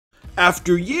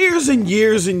After years and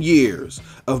years and years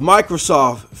of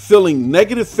Microsoft feeling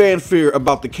negative fanfare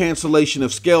about the cancellation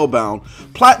of Scalebound,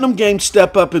 PlatinumGames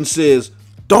step up and says,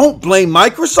 "Don't blame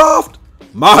Microsoft?"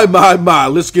 My,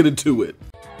 let's get into it.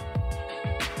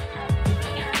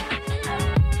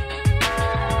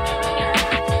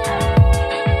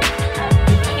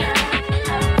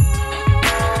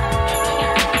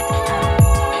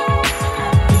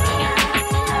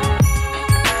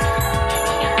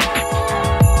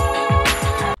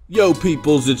 Yo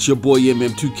peoples, it's your boy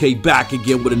MM2K back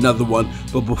again with another one.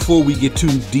 But before we get too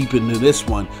deep into this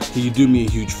one, can you do me a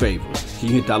huge favor? Can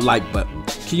you hit that like button?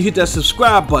 Can you hit that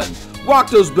subscribe button? Rock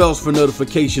those bells for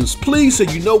notifications, please, so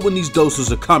you know when these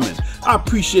doses are coming. I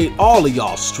appreciate all of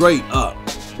y'all straight up.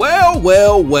 Well.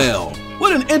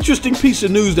 What an interesting piece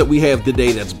of news that we have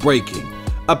today that's breaking.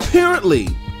 Apparently,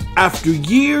 after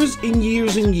years and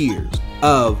years and years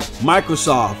of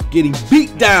Microsoft getting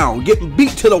beat down, getting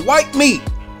beat to the white meat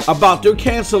about their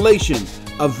cancellation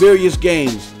of various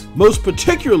games, most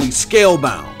particularly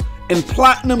Scalebound, and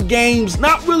PlatinumGames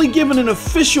not really giving an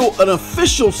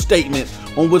official statement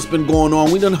on what's been going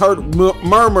on. We done heard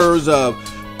murmurs of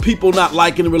people not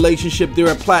liking the relationship there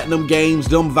at PlatinumGames,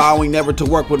 them vowing never to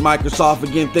work with Microsoft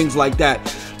again, things like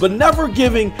that, but never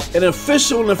giving an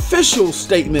official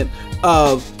statement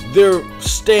of their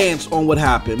stance on what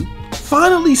happened.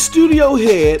 Finally, studio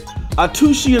head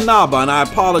Antushi Inaba, and I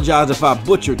apologize if I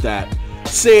butchered that,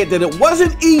 said that it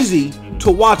wasn't easy to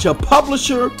watch a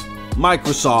publisher,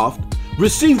 Microsoft,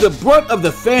 receive the brunt of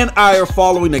the fan ire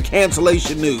following the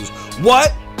cancellation news.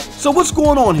 What? So what's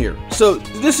going on here? So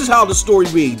this is how the story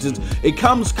reads. It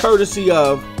comes courtesy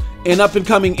of an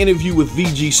up-and-coming interview with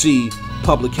VGC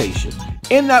publication.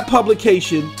 In that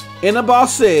publication, Inaba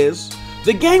says,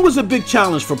 the game was a big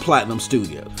challenge for Platinum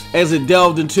Studios, as it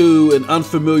delved into an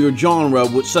unfamiliar genre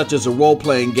such as a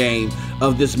role-playing game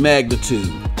of this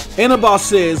magnitude. Inaba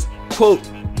says, quote,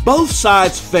 both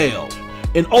sides failed,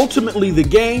 and ultimately the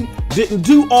game didn't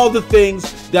do all the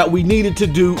things that we needed to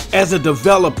do as a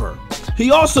developer. He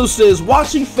also says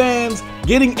watching fans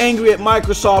getting angry at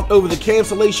Microsoft over the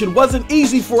cancellation wasn't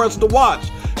easy for us to watch,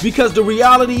 because the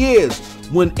reality is,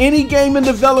 when any game in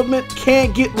development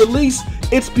can't get released,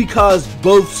 it's because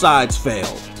both sides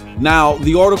failed. Now,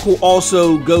 the article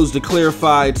also goes to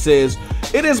clarify, it says,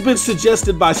 it has been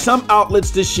suggested by some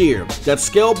outlets this year that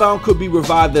Scalebound could be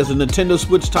revived as a Nintendo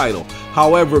Switch title.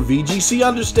 However, VGC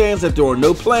understands that there are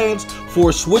no plans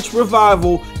for a Switch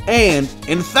revival, and,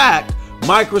 in fact,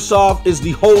 Microsoft is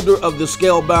the holder of the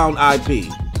Scalebound IP.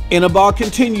 Inaba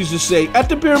continues to say, at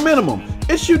the bare minimum,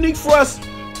 it's unique for us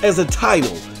as a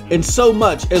title, in so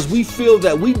much as we feel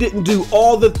that we didn't do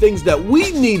all the things that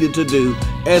we needed to do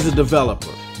as a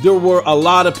developer. There were a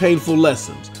lot of painful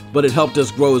lessons, but it helped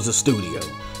us grow as a studio.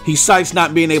 He cites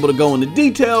not being able to go into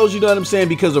details, you know what I'm saying,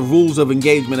 because of rules of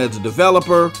engagement as a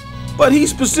developer, but he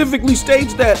specifically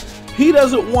states that he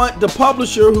doesn't want the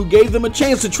publisher who gave them a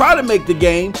chance to try to make the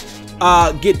game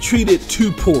get treated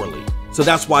too poorly. So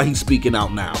that's why he's speaking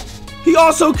out now. He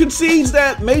also concedes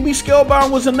that maybe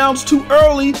Scalebound was announced too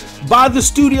early by the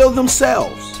studio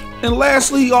themselves. And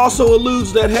lastly, he also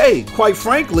alludes that, hey, quite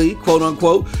frankly, quote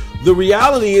unquote, the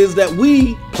reality is that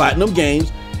we, PlatinumGames,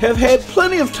 have had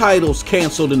plenty of titles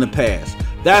canceled in the past.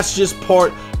 That's just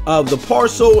part of the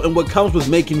parcel and what comes with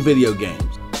making video games.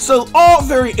 So all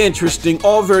very interesting,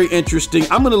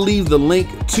 I'm going to leave the link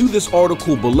to this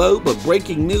article below, but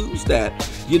breaking news that,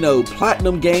 you know,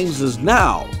 PlatinumGames is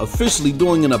now officially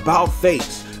doing an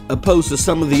about-face opposed to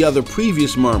some of the other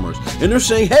previous murmurs. And they're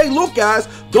saying, hey, look guys,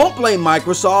 don't blame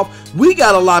Microsoft. We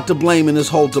got a lot to blame in this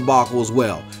whole debacle as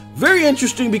well. Very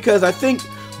interesting, because I think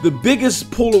the biggest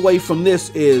pull away from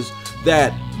this is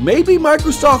that maybe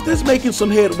Microsoft is making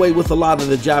some headway with a lot of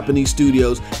the Japanese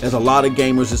studios, as a lot of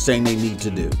gamers are saying they need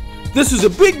to do. This is a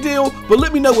big deal, but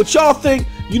let me know what y'all think.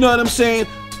 You know what I'm saying?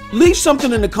 Leave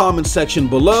something in the comments section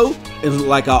below. And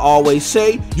like I always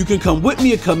say, you can come with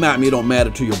me or come at me. It don't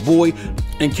matter to your boy.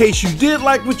 In case you did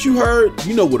like what you heard,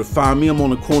 you know where to find me. I'm on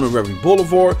the corner of every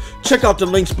boulevard. Check out the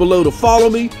links below to follow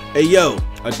me. Hey, yo,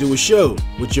 I do a show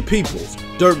with your peoples.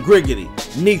 Dirt Griggity,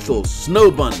 Neethles,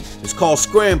 Snow Bunny. It's called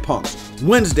Scrampunks.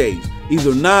 Wednesdays,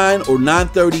 either 9 or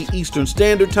 9:30 Eastern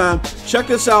Standard Time. Check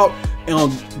us out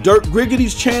on Dirt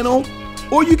Griggity's channel,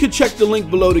 or you can check the link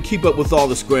below to keep up with all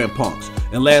the Scrampunks.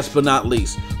 And last but not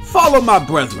least, follow my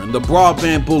brethren, the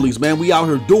Broadband Bullies, man. We out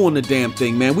here doing the damn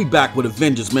thing, man. We back with a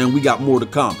vengeance, man. We got more to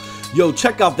come. Yo,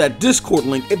 check out that Discord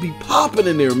link. It be popping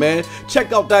in there, man.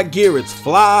 Check out that gear. It's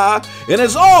fly. And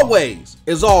as always,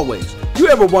 you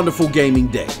have a wonderful gaming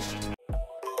day.